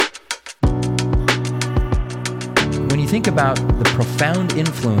think about the profound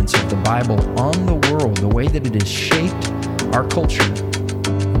influence of the Bible on the world, the way that it has shaped our culture,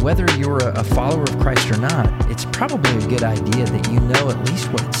 whether you're a follower of Christ or not, it's probably a good idea that you know at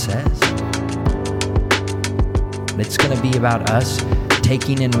least what it says. It's going to be about us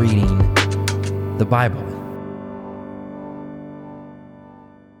taking and reading the Bible.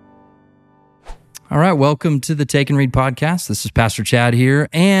 All right, welcome to the Take and Read podcast. This is Pastor Chad here,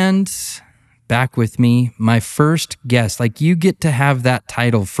 and back with me, my first guest. Like, you get to have that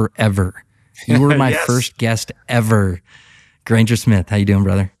title forever. You were my Yes. first guest ever. Granger Smith, how you doing,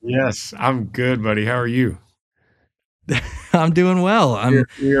 brother? Yes, I'm good, buddy. How are you? I'm doing well. I'm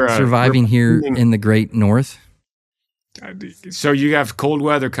We're surviving here repeating- in the great north. So you have cold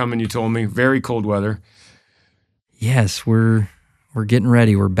weather coming, you told me. Very cold weather. Yes, we're getting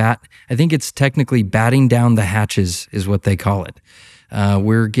ready. I think it's technically batting down the hatches is what they call it.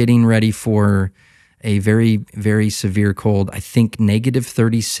 We're getting ready for a very, very severe cold. I think negative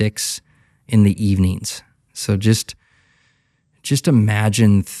 36 in the evenings. So just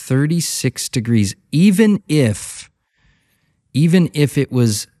imagine 36 degrees, even if it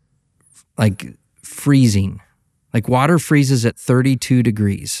was like freezing. Like, water freezes at 32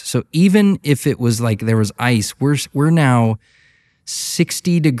 degrees. So even if it was like there was ice, we're now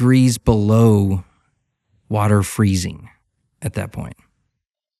 60 degrees below water freezing at that point.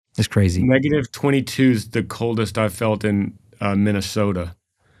 It's crazy. Negative 22 is the coldest I've felt in Minnesota.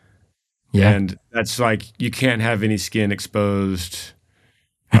 Yeah. And that's like, you can't have any skin exposed.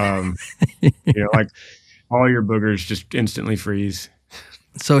 Like all your boogers just instantly freeze.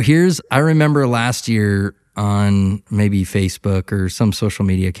 So I remember last year on maybe Facebook or some social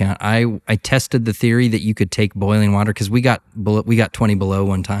media account, I tested the theory that you could take boiling water, because we got 20 below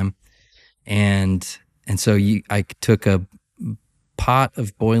one time, and so I took a pot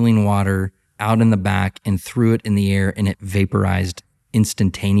of boiling water out in the back and threw it in the air, and it vaporized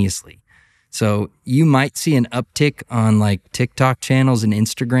instantaneously. So you might see an uptick on like TikTok channels and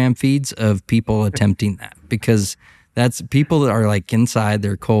Instagram feeds of people attempting that, because that's people that are like inside,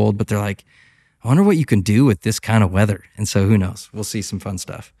 they're cold, but they're like, I wonder what you can do with this kind of weather. And so who knows? We'll see some fun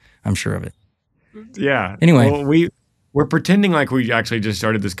stuff. I'm sure of it. Yeah. Anyway. Well, we're pretending like we actually just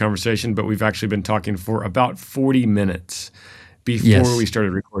started this conversation, but we've actually been talking for about 40 minutes before we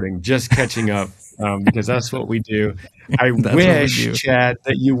started recording, just catching up, because that's what we do. I wish, Chad,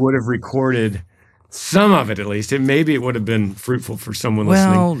 that you would have recorded some of it at least. Maybe it would have been fruitful for someone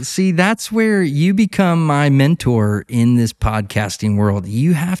listening. Well, see, that's where you become my mentor in this podcasting world.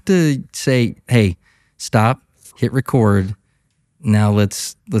 You have to say, hey, stop, hit record. Now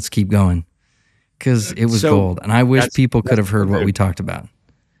let's keep going. Because it was gold. And I wish people could have heard what we talked about.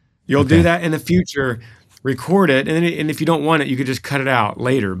 You'll do that in the future, record it, and if you don't want it, you could just cut it out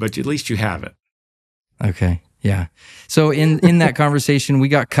later, but at least you have it. Okay, yeah. So in that conversation, we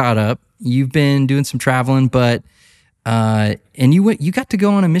got caught up. You've been doing some traveling, but and you got to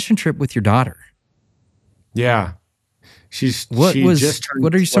go on a mission trip with your daughter. Yeah. What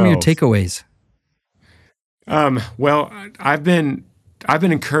are some of your takeaways? Well, I've been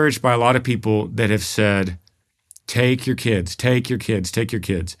encouraged by a lot of people that have said, take your kids.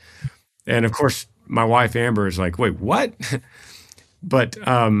 And of course, my wife, Amber, is like, wait, what? But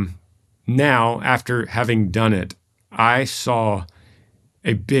now, after having done it, I saw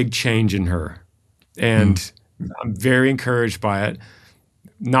a big change in her. And I'm very encouraged by it.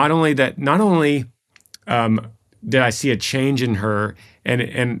 Not only did I see a change in her,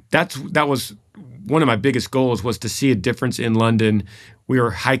 and that was one of my biggest goals, was to see a difference in London. We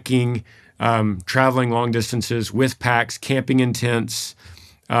were hiking, traveling long distances with packs, camping in tents.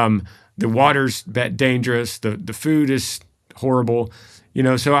 The water's dangerous. The food is horrible.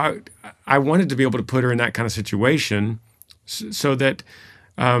 So I wanted to be able to put her in that kind of situation so that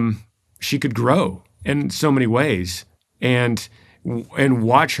she could grow in so many ways and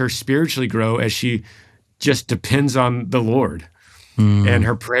watch her spiritually grow as she just depends on the Lord. And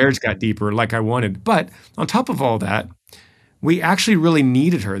her prayers got deeper like I wanted. But on top of all that, we actually really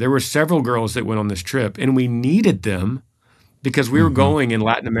needed her. There were several girls that went on this trip, and we needed them because we were going in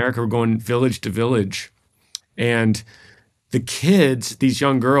Latin America. We're going village to village. And the kids, these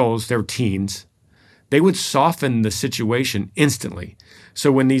young girls, they were teens, they would soften the situation instantly.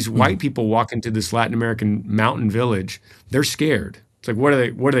 So when these white people walk into this Latin American mountain village, they're scared. It's like, what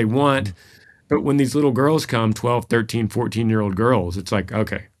do they want? But when these little girls come, 12, 13, 14-year-old girls, it's like,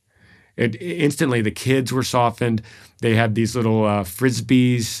 okay. Instantly, the kids were softened. They had these little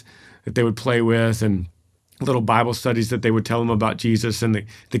Frisbees that they would play with and little Bible studies that they would tell them about Jesus. And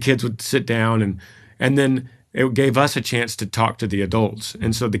the kids would sit down and then it gave us a chance to talk to the adults.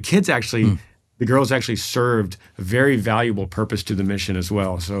 And so the kids actually the girls actually served a very valuable purpose to the mission as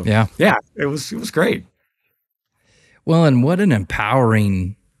well. So Yeah. it was great. Well, and what an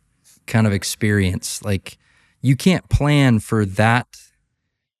empowering kind of experience. Like, you can't plan for that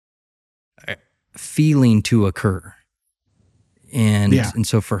feeling to occur. And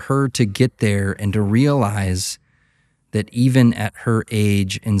so for her to get there and to realize that even at her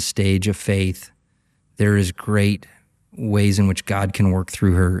age and stage of faith, there is great ways in which God can work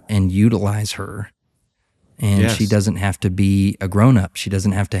through her and utilize her. And Yes. she doesn't have to be a grown-up. She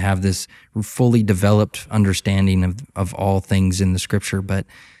doesn't have to have this fully developed understanding of all things in the scripture. But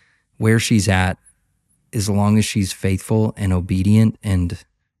where she's at, as long as she's faithful and obedient and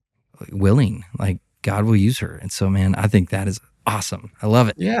willing, like, God will use her. And so, man, I think that is awesome. I love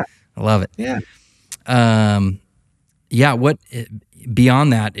it. Yeah. I love it. Yeah. What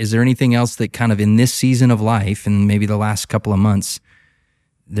beyond that, is there anything else that kind of in this season of life and maybe the last couple of months,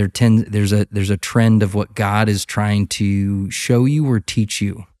 there's a trend of what God is trying to show you or teach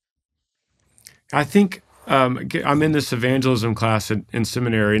you? I think I'm in this evangelism class in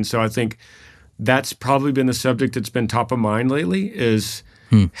seminary, and so I think that's probably been the subject that's been top of mind lately is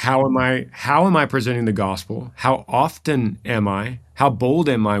how am I presenting the gospel? How often am I? How bold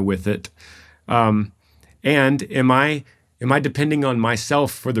am I with it? And am I depending on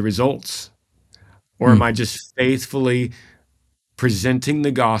myself for the results? Or am I just faithfully presenting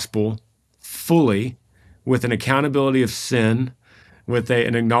the gospel fully with an accountability of sin, with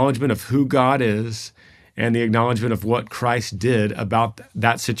an acknowledgement of who God is, and the acknowledgement of what Christ did about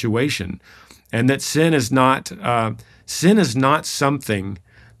that situation? And that sin is not something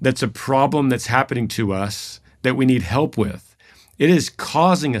that's a problem that's happening to us that we need help with. It is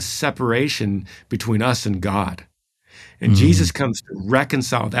causing a separation between us and God. And Jesus comes to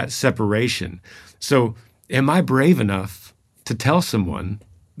reconcile that separation. So am I brave enough to tell someone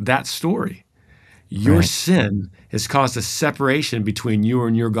that story? Your Right. sin has caused a separation between you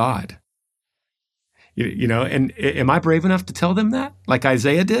and your God. And am I brave enough to tell them that, like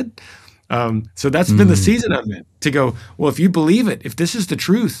Isaiah did? So that's been the season I'm in, to go, well, if you believe it, if this is the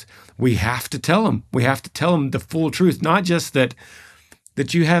truth, we have to tell them. We have to tell them the full truth, not just that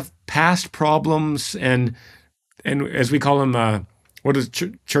you have past problems and as we call them, what does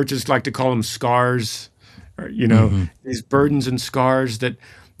churches like to call them, scars, or, these burdens and scars that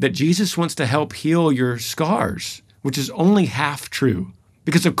Jesus wants to help heal your scars, which is only half true,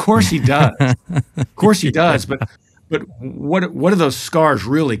 because of course he does. Of course he does, but what are those scars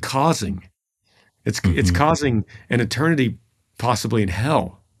really causing? It's causing an eternity possibly in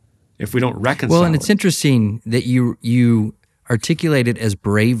hell if we don't reconcile. Well, and it's interesting that you articulate it as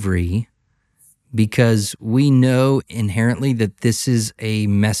bravery, because we know inherently that this is a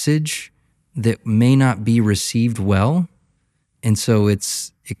message that may not be received well, and so it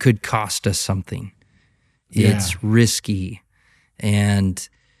could cost us something. It's risky, and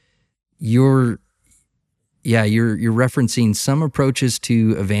you're referencing some approaches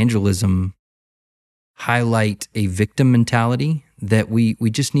to evangelism highlight a victim mentality that we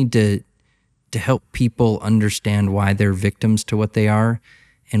just need to help people understand why they're victims to what they are.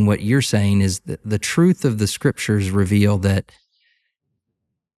 And what you're saying is that the truth of the scriptures reveal that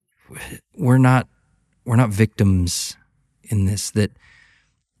we're not victims in this, that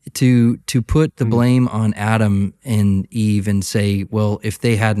to put the blame on Adam and Eve and say, well, if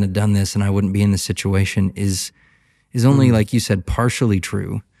they hadn't have done this and I wouldn't be in this situation is only, like you said, partially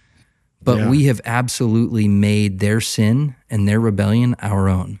true. But we have absolutely made their sin and their rebellion our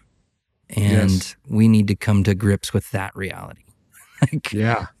own. And we need to come to grips with that reality.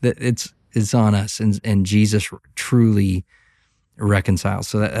 That it's on us, and Jesus truly reconciles.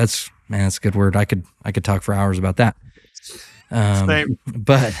 So that's a good word. I could talk for hours about that. Same.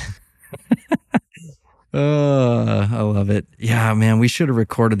 But I love it. Yeah, man, we should have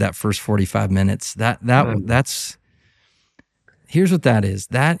recorded that first 45 minutes. That's here's what that is.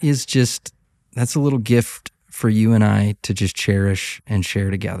 That's a little gift for you and I to just cherish and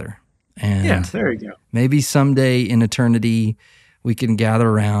share together. And there you go. maybe someday in eternity we can gather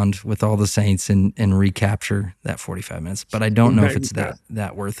around with all the saints and recapture that 45 minutes. But I don't know if it's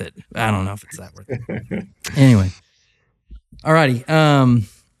that worth it. I don't know if it's that worth it. Anyway. All righty. I'm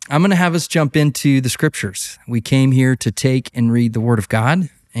going to have us jump into the scriptures. We came here to take and read the Word of God.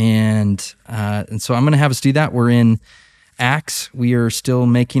 And so I'm going to have us do that. We're in Acts. We are still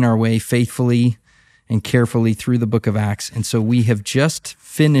making our way faithfully and carefully through the book of Acts. And so we have just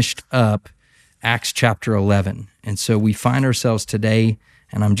finished up Acts chapter 11. And so we find ourselves today,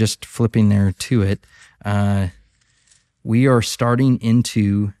 and I'm just flipping there to it, we are starting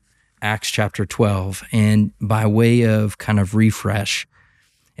into Acts chapter 12. And by way of kind of refresh,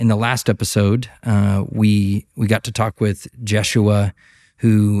 In the last episode, we got to talk with Jeshua,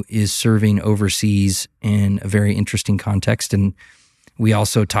 who is serving overseas in a very interesting context. And we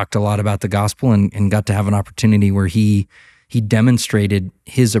also talked a lot about the gospel and got to have an opportunity where he demonstrated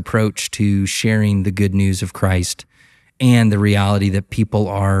his approach to sharing the good news of Christ and the reality that people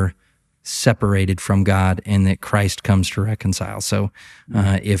are separated from God and that Christ comes to reconcile. So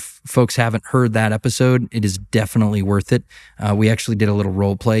if folks haven't heard that episode, it is definitely worth it. We actually did a little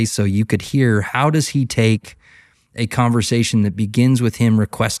role play so you could hear how does he take a conversation that begins with him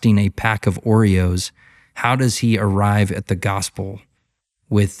requesting a pack of Oreos, how does he arrive at the gospel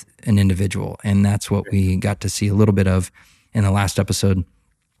with an individual? And that's what we got to see a little bit of in the last episode.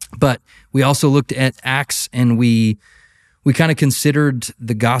 But we also looked at Acts, and we kind of considered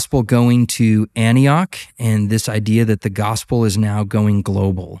the gospel going to Antioch and this idea that the gospel is now going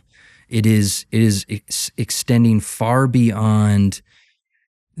global. It is extending far beyond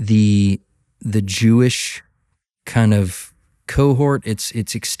the Jewish kind of cohort. It's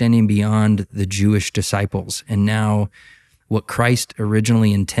extending beyond the Jewish disciples. And now what Christ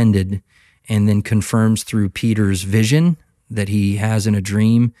originally intended and then confirms through Peter's vision that he has in a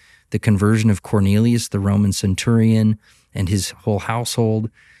dream, the conversion of Cornelius, the Roman centurion, and his whole household.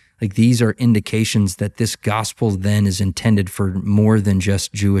 Like, these are indications that this gospel then is intended for more than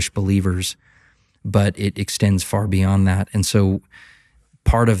just Jewish believers, but it extends far beyond that. And so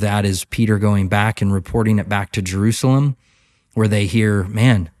part of that is Peter going back and reporting it back to Jerusalem, where they hear,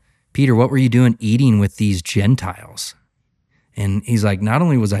 man, Peter, what were you doing eating with these Gentiles? And he's like, not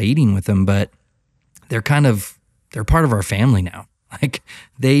only was I eating with them, but they're part of our family now. Like,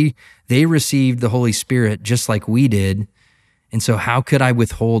 they received the Holy Spirit just like we did. And so how could I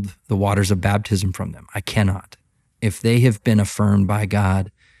withhold the waters of baptism from them? I cannot. If they have been affirmed by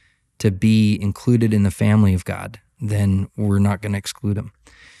God to be included in the family of God, then we're not going to exclude them.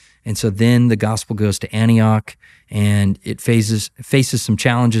 And so then the gospel goes to Antioch, and it faces some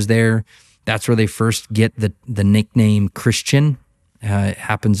challenges there. That's where they first get the nickname Christian. It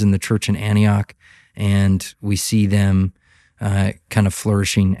happens in the church in Antioch, and we see them kind of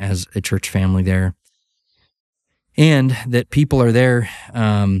flourishing as a church family there. And that people are there,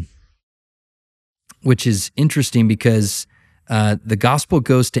 which is interesting because the gospel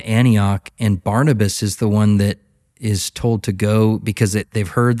goes to Antioch, and Barnabas is the one that is told to go because they've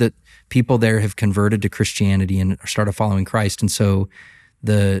heard that people there have converted to Christianity and started following Christ. And so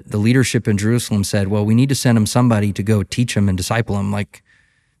the leadership in Jerusalem said, well, we need to send them somebody to go teach them and disciple them, like,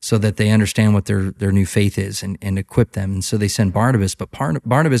 so that they understand what their new faith is and equip them. And so they send Barnabas, but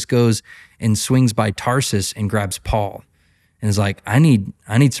Barnabas goes and swings by Tarsus and grabs Paul and is like, I need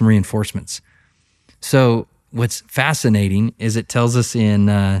some reinforcements. So what's fascinating is it tells us in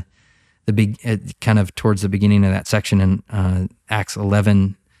kind of towards the beginning of that section in Acts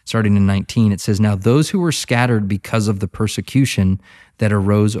 11, starting in 19, it says, now those who were scattered because of the persecution that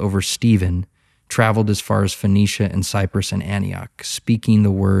arose over Stephen traveled as far as Phoenicia and Cyprus and Antioch, speaking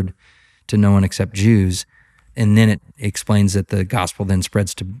the word to no one except Jews. And then it explains that the gospel then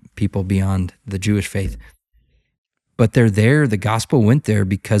spreads to people beyond the Jewish faith. But they're there, the gospel went there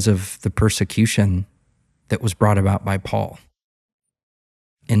because of the persecution that was brought about by Paul.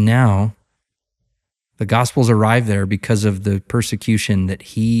 And now the gospel's arrived there because of the persecution that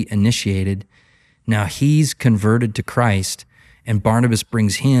he initiated. Now he's converted to Christ, and Barnabas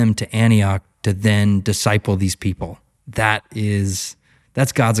brings him to Antioch to then disciple these people. That's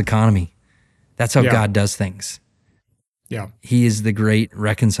God's economy. That's how God does things. Yeah. He is the great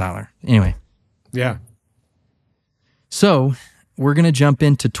reconciler. Anyway. Yeah. So we're going to jump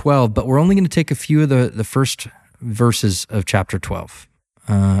into 12, but we're only going to take a few of the first verses of chapter 12.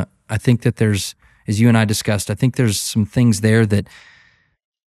 I think that there's, as you and I discussed, I think there's some things there that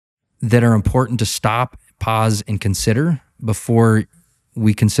are important to stop, pause, and consider before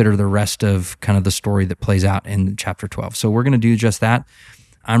we consider the rest of kind of the story that plays out in chapter 12. So we're going to do just that.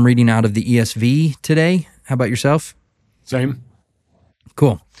 I'm reading out of the ESV today. How about yourself? Same.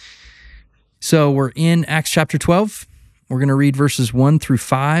 Cool. So we're in Acts chapter 12. We're going to read verses 1 through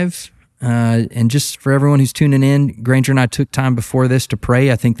 5. And just for everyone who's tuning in, Granger and I took time before this to pray.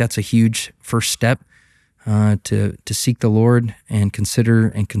 I think that's a huge first step to seek the Lord and consider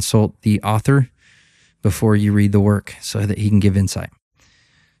and consult the author before you read the work so that he can give insight.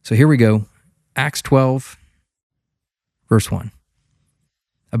 So here we go. Acts 12, verse 1.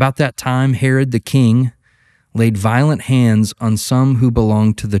 About that time, Herod the king laid violent hands on some who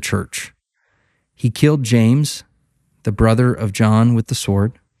belonged to the church. He killed James, the brother of John, with the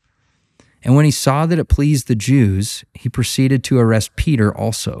sword. And when he saw that it pleased the Jews, he proceeded to arrest Peter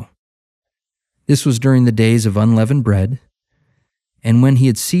also. This was during the days of unleavened bread, And when he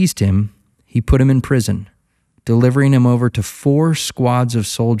had seized him, he put him in prison, delivering him over to 4 squads of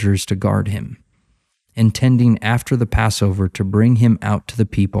soldiers to guard him, intending after the Passover to bring him out to the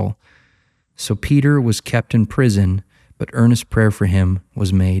people. So Peter was kept in prison, but earnest prayer for him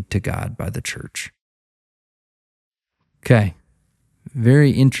was made to God by the church. Okay,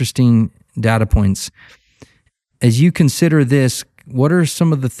 very interesting data points. As you consider this, what are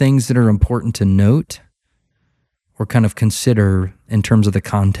some of the things that are important to note or kind of consider in terms of the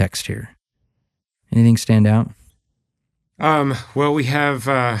context here? Anything stand out? Well, we have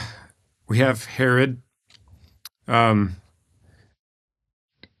Herod.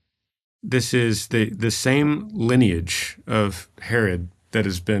 This is the same lineage of Herod that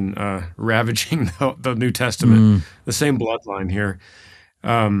has been ravaging the New Testament. The same bloodline here.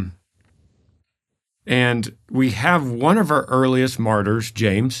 And we have one of our earliest martyrs,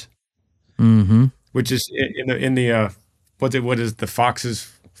 James, which is in the what is the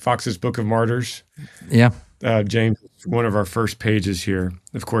Fox's Book of Martyrs? Yeah. James, one of our first pages here.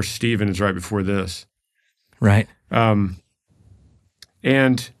 Of course, Stephen is right before this. Right. And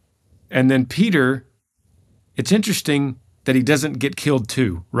then Peter, it's interesting that he doesn't get killed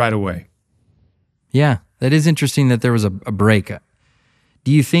too right away. Yeah, that is interesting that there was a break.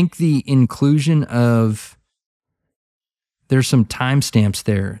 Do you think the inclusion of, there's some timestamps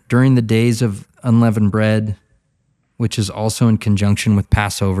there, during the days of unleavened bread, which is also in conjunction with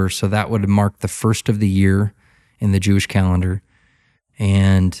Passover, so that would mark the first of the year in the Jewish calendar,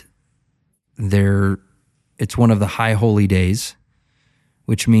 and it's one of the high holy days,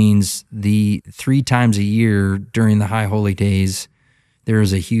 which means the 3 times a year during the high holy days, there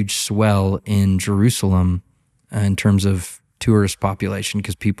is a huge swell in Jerusalem in terms of tourist population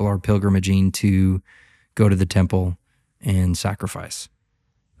because people are pilgrimaging to go to the temple and sacrifice,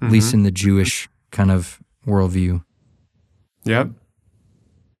 at least in the Jewish kind of worldview. Yep.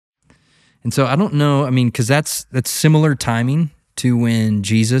 And so I don't know, because that's similar timing to when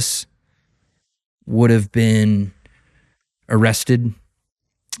Jesus would have been arrested,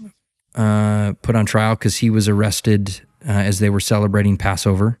 put on trial, because he was arrested as they were celebrating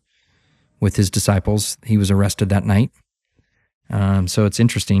Passover with his disciples. He was arrested that night. So it's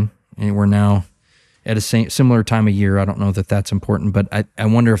interesting. And we're now at a similar time of year. I don't know that that's important, but I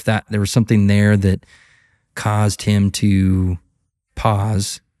wonder if there was something there that caused him to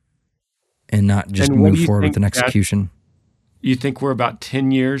pause and not just move forward with an execution. You think we're about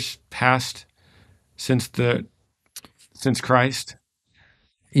 10 years past since Christ?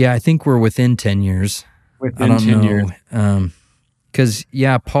 Yeah, I think we're within 10 years. Within I don't 10 know. years. Because,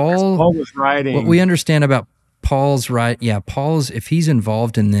 Paul was writing. What we understand about Paul's if he's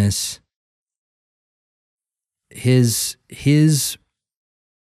involved in this, he's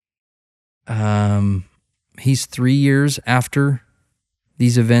 3 years after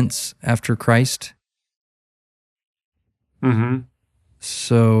these events, after Christ.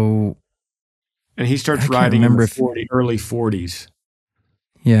 So, and he starts writing in the early 40s.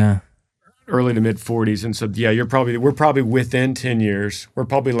 Yeah. Early to mid 40s. And so, we're probably within 10 years. We're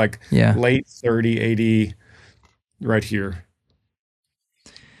probably late 30 AD right here.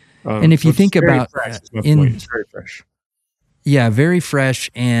 And if you think about it's very fresh. Yeah, very fresh.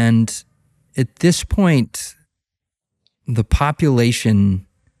 And at this point, the population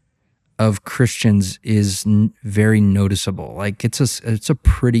of Christians is very noticeable. It's a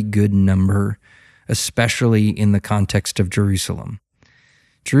pretty good number, especially in the context of Jerusalem.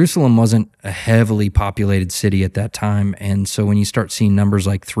 Jerusalem wasn't a heavily populated city at that time, and so when you start seeing numbers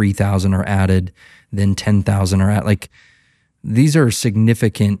like 3,000 are added, then 10,000 are added, these are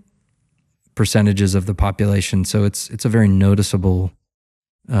significant percentages of the population. So it's a very noticeable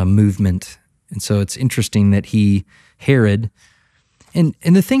movement, and so it's interesting that Herod, and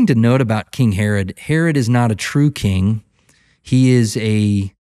the thing to note about King Herod is not a true king. He's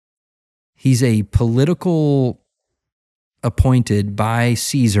a political appointed by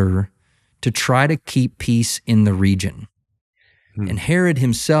Caesar to try to keep peace in the region. And Herod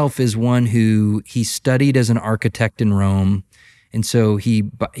himself is one who he studied as an architect in Rome, and so he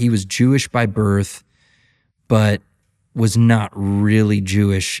was Jewish by birth, but was not really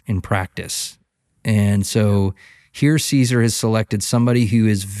Jewish in practice. And so here Caesar has selected somebody who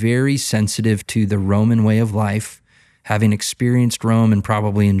is very sensitive to the Roman way of life, having experienced Rome and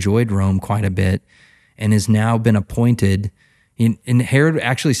probably enjoyed Rome quite a bit, and has now been appointed. And Herod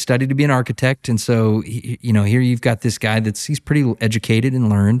actually studied to be an architect, and so here you've got this guy he's pretty educated and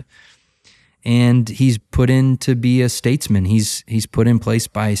learned, and he's put in to be a statesman. He's put in place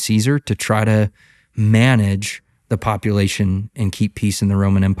by Caesar to try to manage the population and keep peace in the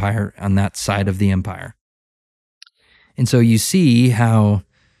Roman Empire on that side of the empire. And so you see how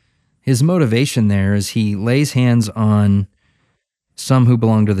his motivation there is he lays hands on some who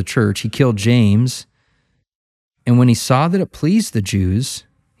belong to the church. He killed James. And when he saw that it pleased the Jews,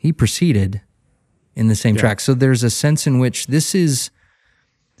 he proceeded in the same track. So there's a sense in which this is,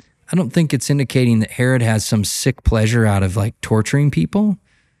 I don't think it's indicating that Herod has some sick pleasure out of like torturing people.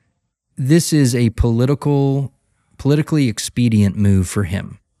 This is a politically expedient move for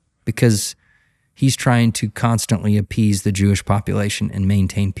him because he's trying to constantly appease the Jewish population and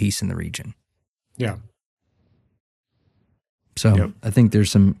maintain peace in the region. Yeah. So I think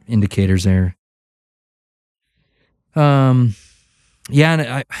there's some indicators there. And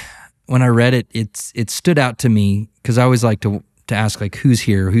when I read it, it stood out to me because I always like to ask like who's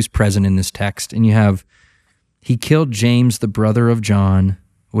here, who's present in this text, and you have he killed James, the brother of John,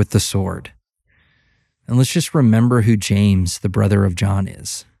 with the sword. And let's just remember who James, the brother of John,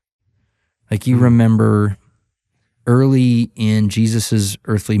 is. Like you remember early in Jesus's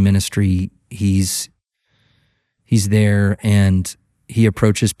earthly ministry, he's there and he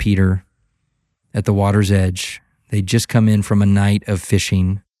approaches Peter at the water's edge. They just come in from a night of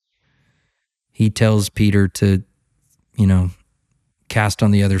fishing. He tells Peter to, cast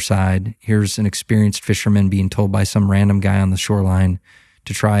on the other side. Here's an experienced fisherman being told by some random guy on the shoreline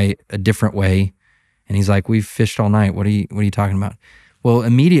to try a different way. And he's like, we've fished all night. What are you talking about? Well,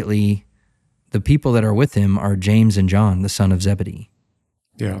 immediately the people that are with him are James and John, the son of Zebedee.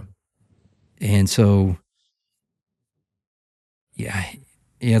 Yeah. And so,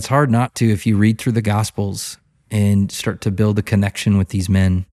 it's hard not to, if you read through the Gospels and start to build a connection with these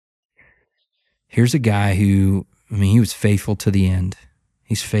men. Here's a guy who, he was faithful to the end.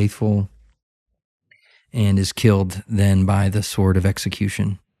 He's faithful and is killed then by the sword of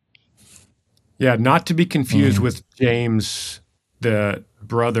execution. Yeah, not to be confused with James, the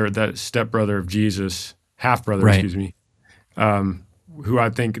stepbrother of Jesus, half-brother, excuse me, who I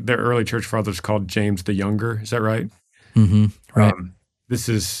think the early church fathers called James the Younger. Is that right? Mm-hmm. Right. This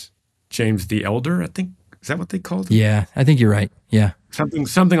is James the Elder, I think. Is that what they called him? Yeah, I think you're right. Yeah. Something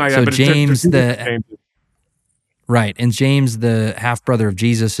like so that. So James right, and James, the half-brother of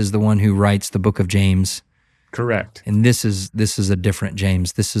Jesus, is the one who writes the book of James. Correct. And this is a different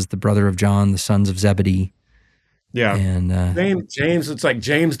James. This is the brother of John, the sons of Zebedee. Yeah. And James, it's like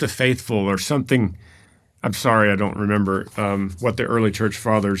James the Faithful or something. I'm sorry, I don't remember what the early church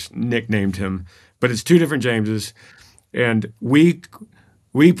fathers nicknamed him, but it's two different Jameses. And we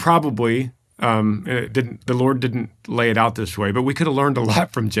probably, the Lord didn't lay it out this way, but we could have learned a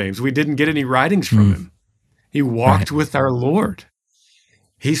lot from James. We didn't get any writings from him. He walked with our Lord.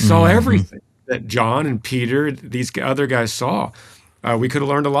 He saw everything that John and Peter, these other guys saw. We could have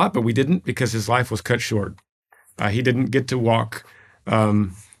learned a lot, but we didn't because his life was cut short. He didn't get to walk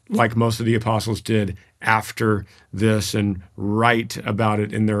like most of the apostles did after this and write about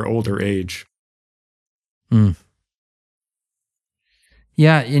it in their older age.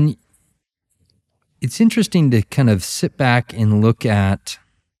 Yeah, and it's interesting to kind of sit back and look at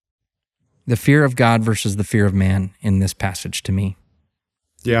the fear of God versus the fear of man in this passage to me.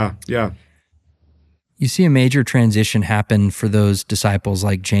 Yeah. You see a major transition happen for those disciples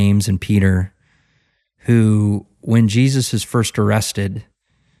like James and Peter, who, when Jesus is first arrested,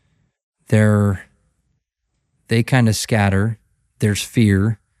 they kind of scatter. There's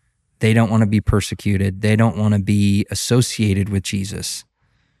fear. They don't want to be persecuted. They don't want to be associated with Jesus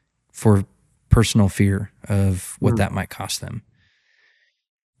for personal fear of what that might cost them.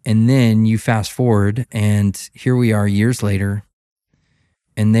 And then you fast forward, and here we are years later,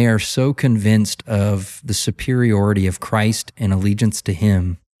 and they are so convinced of the superiority of Christ and allegiance to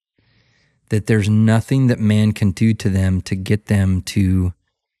him that there's nothing that man can do to them to get them to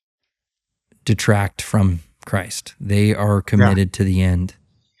detract from Christ. They are committed to the end.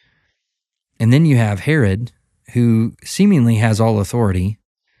 And then you have Herod, who seemingly has all authority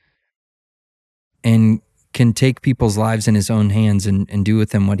and can take people's lives in his own hands and do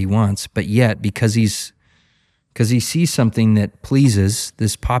with them what he wants. But yet, because he sees something that pleases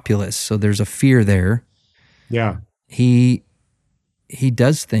this populace, so there's a fear there. Yeah. He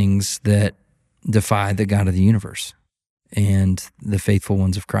does things that defy the God of the universe and the faithful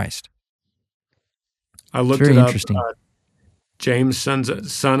ones of Christ. I looked it up. James,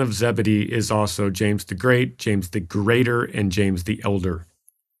 son of Zebedee, is also James the Great, James the Greater, and James the Elder.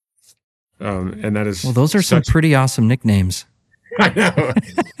 And that is those are some pretty awesome nicknames. I know.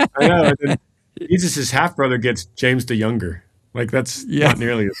 And Jesus' half brother gets James the Younger. Like that's not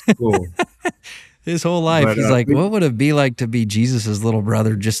nearly as cool. His whole life, he's like, what would it be like to be Jesus' little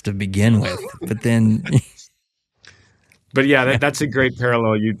brother just to begin with? But then, but yeah, that's a great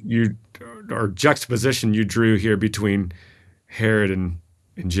parallel you or juxtaposition you drew here between Herod and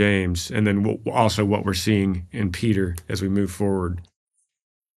James, and then also what we're seeing in Peter as we move forward.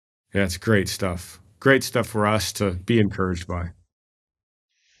 Yeah, it's great stuff. Great stuff for us to be encouraged by.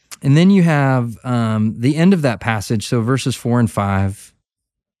 And then you have the end of that passage. So verses 4 and 5,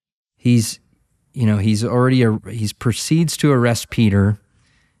 he proceeds to arrest Peter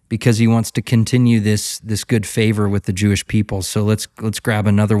because he wants to continue this good favor with the Jewish people. So let's grab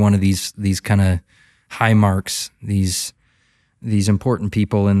another one of these kind of high marks, these important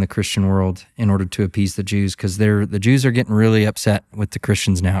people in the Christian world in order to appease the Jews, because the Jews are getting really upset with the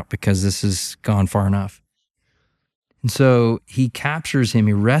Christians now because this has gone far enough. And so he captures him,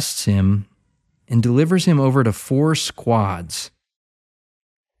 he arrests him, and delivers him over to 4 squads.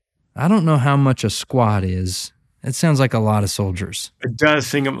 I don't know how much a squad is. It sounds like a lot of soldiers. It does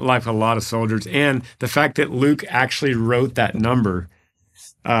seem like a lot of soldiers. And the fact that Luke actually wrote that number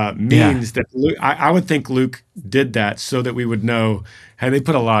means that Luke, I would think Luke did that so that we would know, hey, they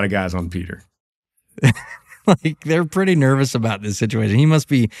put a lot of guys on Peter. Like, they're pretty nervous about this situation. He must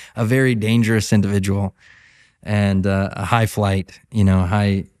be a very dangerous individual and a high flight,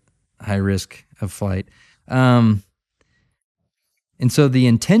 high risk of flight. And so the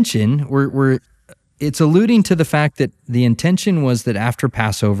intention, it's alluding to the fact that the intention was that after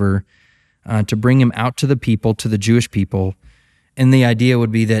Passover, to bring him out to the people, to the Jewish people, and the idea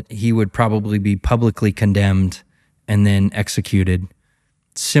would be that he would probably be publicly condemned and then executed,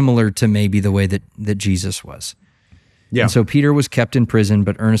 similar to maybe the way that Jesus was. Yeah. And so Peter was kept in prison,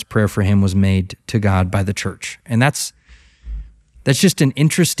 but earnest prayer for him was made to God by the church. And that's just an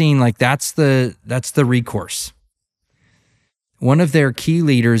interesting, that's the recourse. One of their key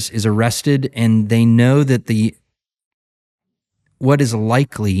leaders is arrested, and they know that what is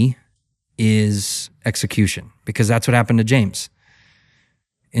likely is execution, because that's what happened to James.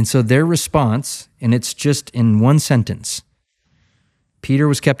 And so their response, and it's just in one sentence, Peter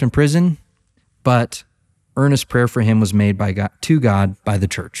was kept in prison, but earnest prayer for him was made to God by the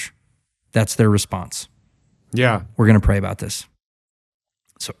church. That's their response. Yeah. We're going to pray about this.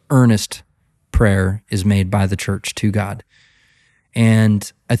 So earnest prayer is made by the church to God. And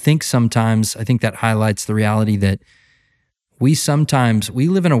I think that highlights the reality that we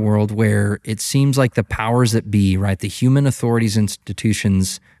live in a world where it seems like the powers that be, right, the human authorities,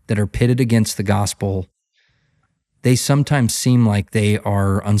 institutions that are pitted against the gospel, they sometimes seem like they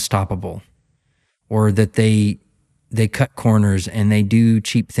are unstoppable, or that they cut corners and they do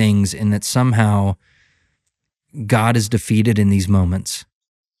cheap things, and that somehow God is defeated in these moments.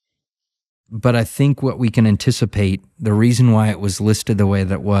 But I think what we can anticipate, the reason why it was listed the way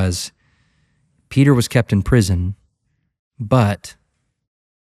that it was, Peter was kept in prison, but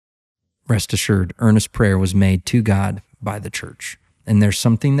rest assured, earnest prayer was made to God by the church. And there's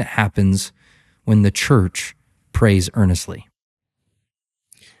something that happens when the church prays earnestly.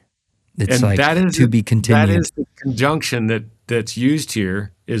 It's to be continued. That is the conjunction that's used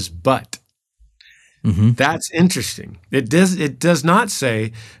here is but. Mm-hmm. That's interesting. It does not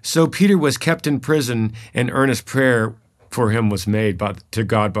say, so Peter was kept in prison and earnest prayer for him was made to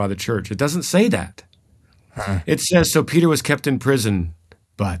God by the church. It doesn't say that. It says, so Peter was kept in prison,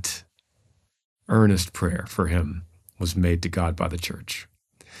 but earnest prayer for him was made to God by the church.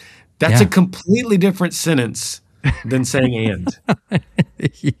 That's a completely different sentence than saying and.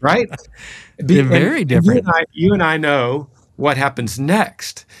 Right? Very different. You and I know what happens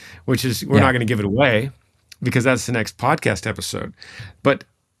next, which is we're not going to give it away because that's the next podcast episode. But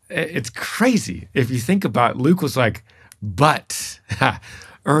it's crazy. If you think about it, Luke was like, but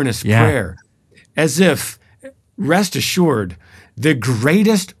earnest prayer, as if, rest assured, the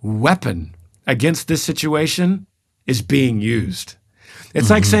greatest weapon against this situation is being used.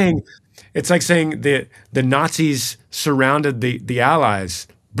 It's like saying the Nazis surrounded the Allies,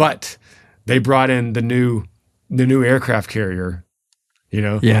 but they brought in the new aircraft carrier, they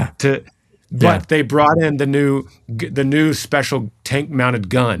brought in the new special tank mounted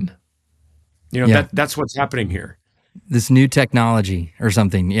gun. That's what's happening here. This new technology or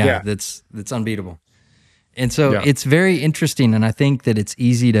something, that's unbeatable. And so it's very interesting, and I think that it's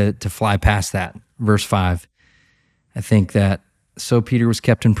easy to fly past that. Verse 5, I think that, so Peter was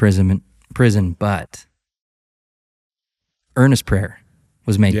kept in prison, but earnest prayer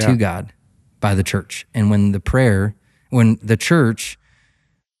was made to God by the church. And when the church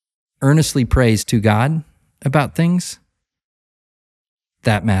earnestly prays to God about things,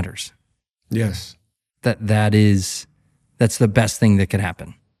 that matters. Yes. That's the best thing that could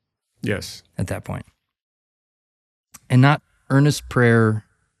happen. Yes. At that point. And not earnest prayer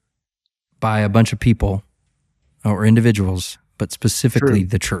by a bunch of people or individuals, but specifically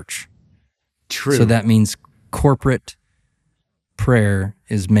the church. True. So that means corporate prayer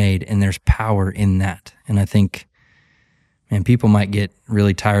is made, and there's power in that. And I think, man, people might get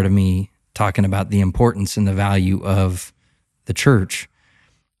really tired of me talking about the importance and the value of the church,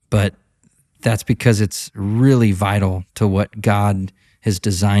 but that's because it's really vital to what God has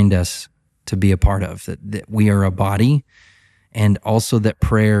designed us to be a part of, that we are a body, and also that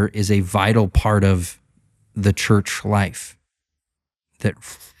prayer is a vital part of the church life, that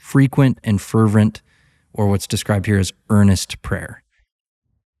frequent and fervent, or what's described here as earnest prayer.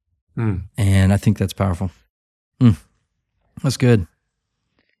 And I think that's powerful. That's good.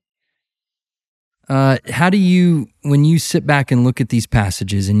 How do you, when you sit back and look at these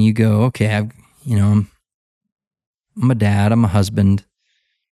passages and you go, okay, I'm a dad, I'm a husband,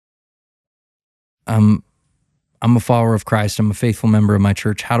 I'm a follower of Christ, I'm a faithful member of my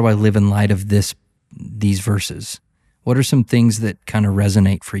church. How do I live in light of these verses? What are some things that kind of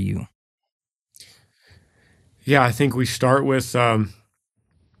resonate for you? Yeah, I think we start with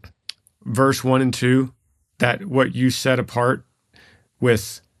verse 1 and 2, that what you set apart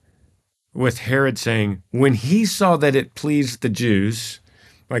with Herod saying, when he saw that it pleased the Jews,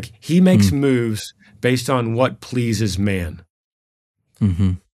 like he makes moves based on what pleases man.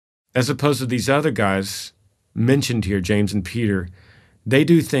 Mm-hmm. As opposed to these other guys mentioned here, James and Peter, they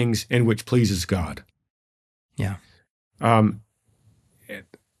do things in which pleases God. Yeah.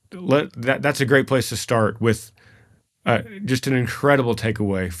 That's a great place to start with just an incredible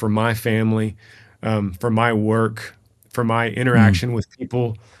takeaway for my family, for my work, for my interaction with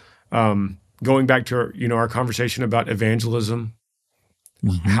people. Going back to our conversation about evangelism,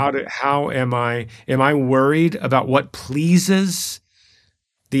 how am I worried about what pleases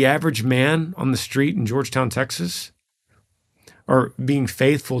the average man on the street in Georgetown, Texas, or being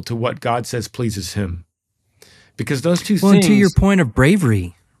faithful to what God says pleases him? Because those two things. And to your point of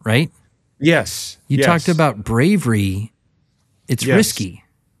bravery, right? Yes. You talked about bravery. It's risky.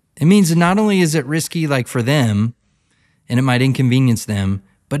 It means not only is it risky like for them, and it might inconvenience them,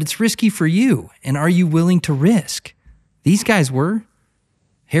 but it's risky for you. And are you willing to risk? These guys were.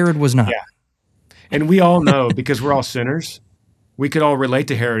 Herod was not. Yeah. And we all know, because we're all sinners, we could all relate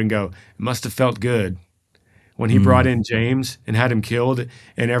to Herod and go, it must have felt good when he brought in James and had him killed,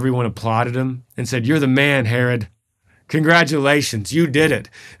 and everyone applauded him and said, "You're the man, Herod. Congratulations, you did it.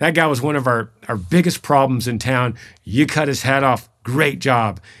 That guy was one of our biggest problems in town. You cut his head off. Great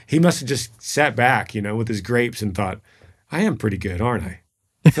job." He must have just sat back, with his grapes and thought, I am pretty good, aren't I?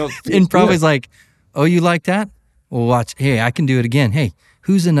 And probably like, oh, you like that? Well, watch. Hey, I can do it again. Hey,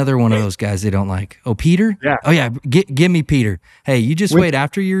 who's another one of those guys they don't like? Oh, Peter? Yeah. Oh, yeah. Give me Peter. Hey, you just wait.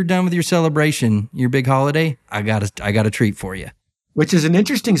 After you're done with your celebration, your big holiday, I got a treat for you. Which is an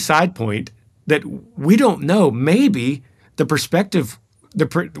interesting side point that we don't know. Maybe the perspective,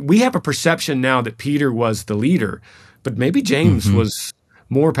 we have a perception now that Peter was the leader, but maybe James was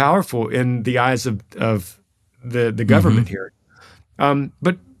more powerful in the eyes of the government here.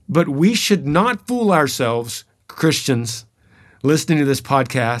 But we should not fool ourselves, Christians listening to this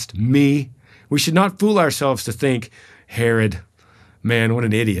podcast, we should not fool ourselves to think, Herod, man, what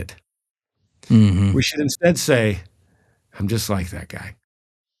an idiot. We should instead say, I'm just like that guy.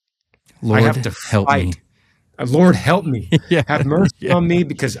 Lord, I have to help fight. me. Lord, help me. Yeah. Have mercy on me,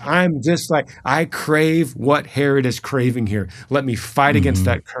 because I'm just like, I crave what Herod is craving here. Let me fight against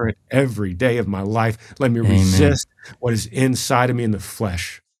that current every day of my life. Let me resist what is inside of me in the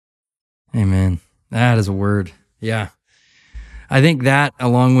flesh. Amen. That is a word. Yeah. I think that,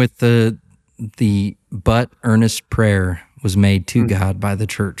 along with the but earnest prayer, was made to God by the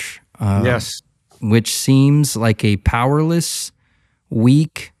church. Yes. Which seems like a powerless,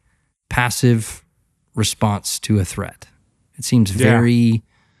 weak, passive response to a threat. It seems very,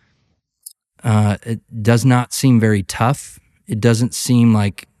 it does not seem very tough. It doesn't seem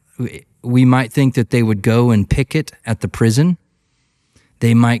like, we might think that they would go and picket at the prison.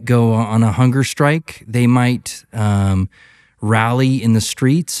 They might go on a hunger strike. They might rally in the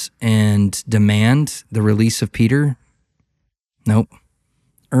streets and demand the release of Peter. Nope.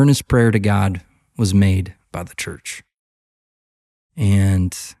 Earnest prayer to God was made by the church.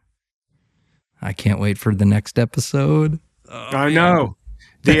 And I can't wait for the next episode. I know.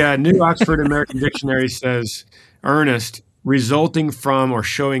 The New Oxford American Dictionary says earnest, resulting from or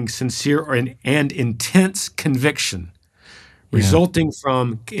showing sincere and intense conviction. Resulting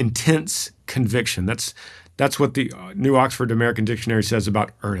from intense conviction. That's what the New Oxford American Dictionary says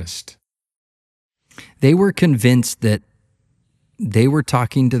about earnest. They were convinced that they were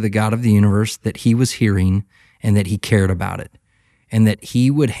talking to the God of the universe, that he was hearing, and that he cared about it, and that he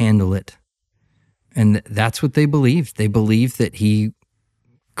would handle it. And that's what they believed. They believed that he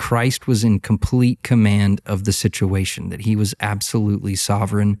Christ was in complete command of the situation, that he was absolutely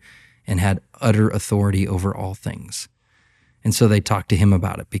sovereign and had utter authority over all things. And so they talked to him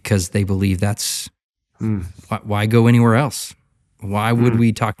about it because they believe that's, why go anywhere else? Why would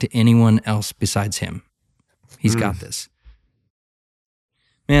we talk to anyone else besides him? He's got this.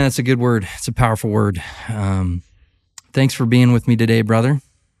 Man, that's a good word. It's a powerful word. Thanks for being with me today, brother.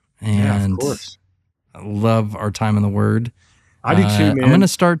 And Yeah, of course. I love our time in the Word. I do too, man. I'm going to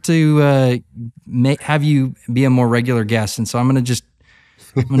start to have you be a more regular guest, and so I'm going to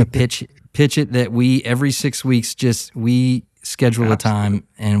pitch it that we every 6 weeks we schedule a time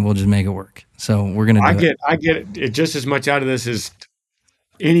and we'll just make it work. So we're going to do it. I get it just as much out of this as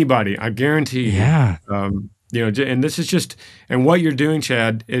anybody. I guarantee you. Yeah. And this is just, and what you're doing,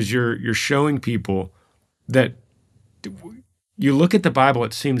 Chad, is you're showing people that you look at the Bible,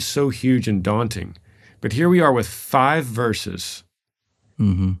 it seems so huge and daunting, but here we are with 5 verses,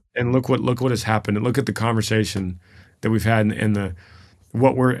 and look what has happened, and look at the conversation that we've had, and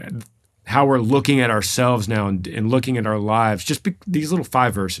how we're looking at ourselves now, and looking at our lives. Just these little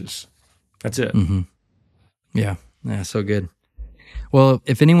 5 verses. That's it. Mm-hmm. Yeah, so good. Well,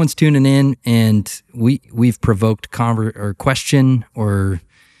 if anyone's tuning in and we've provoked question or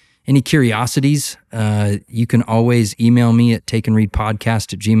any curiosities, you can always email me at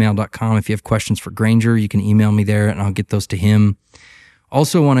takeandreadpodcast@gmail.com. If you have questions for Granger, you can email me there and I'll get those to him.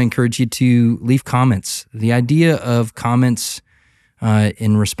 Also want to encourage you to leave comments. The idea of comments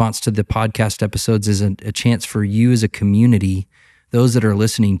in response to the podcast episodes is a chance for you as a community, those that are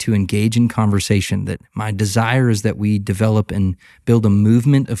listening, to engage in conversation. That my desire is that we develop and build a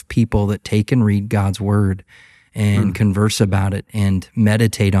movement of people that take and read God's Word and converse about it and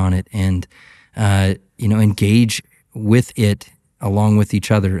meditate on it and engage with it along with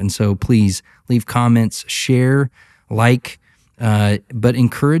each other. And so please leave comments, share, but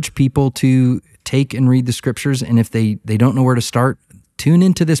encourage people to take and read the Scriptures. And if they don't know where to start, tune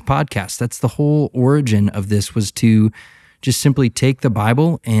into this podcast. That's the whole origin of this, was to just simply take the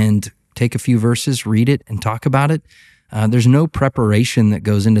Bible and take a few verses, read it, and talk about it. There's no preparation that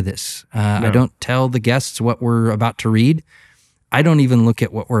goes into this. No. I don't tell the guests what we're about to read. I don't even look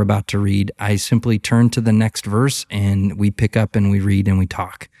at what we're about to read. I simply turn to the next verse and we pick up and we read and we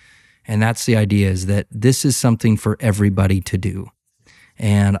talk. And that's the idea, is that this is something for everybody to do.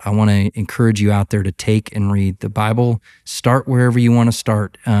 And I want to encourage you out there to take and read the Bible. Start wherever you want to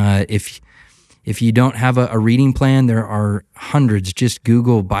start. If you don't have a reading plan, there are hundreds. Just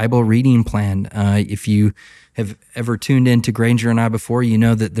Google Bible reading plan. If you have ever tuned into Granger and I before, you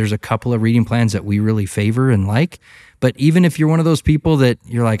know that there's a couple of reading plans that we really favor and like. But even if you're one of those people that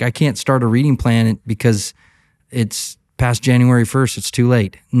you're like, I can't start a reading plan because it's past January 1st, it's too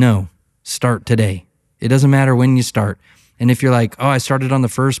late. No, start today. It doesn't matter when you start. And if you're like, oh, I started on the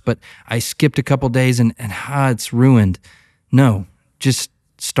 1st, but I skipped a couple days and it's ruined. No, just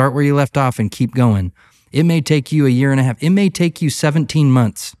start where you left off and keep going. It may take you a year and a half. It may take you 17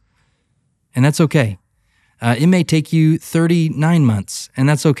 months, and that's okay. It may take you 39 months, and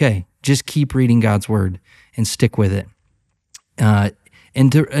that's okay. Just keep reading God's Word and stick with it.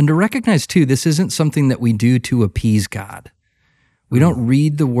 And to recognize, too, this isn't something that we do to appease God. We don't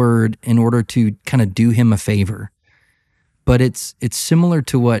read the Word in order to kind of do Him a favor. But it's similar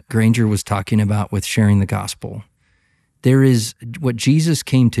to what Granger was talking about with sharing the gospel. There is, what Jesus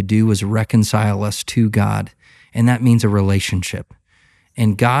came to do was reconcile us to God, and that means a relationship.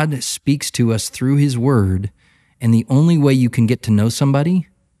 And God speaks to us through His Word, and the only way you can get to know somebody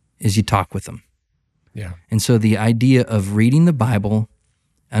is you talk with them. Yeah. And so the idea of reading the Bible,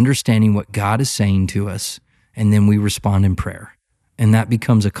 understanding what God is saying to us, and then we respond in prayer. And that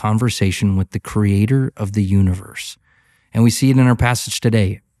becomes a conversation with the Creator of the universe. And we see it in our passage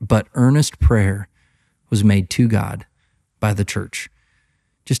today. But earnest prayer was made to God by the church.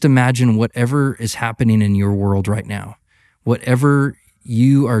 Just imagine whatever is happening in your world right now, whatever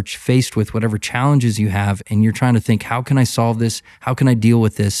you are faced with, whatever challenges you have, and you're trying to think, how can I solve this? How can I deal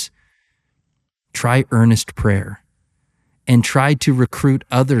with this? Try earnest prayer and try to recruit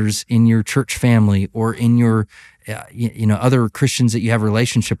others in your church family or in your, other Christians that you have a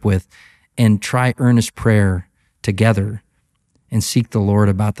relationship with, and try earnest prayer together and seek the Lord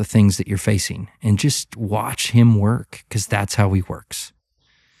about the things that you're facing and just watch Him work, because that's how He works.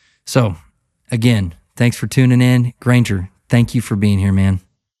 So again, thanks for tuning in. Granger, thank you for being here, man.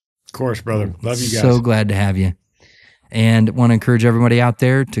 Of course, brother. Love you guys. So glad to have you. And want to encourage everybody out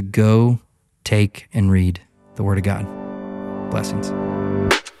there to go take and read the Word of God. Blessings.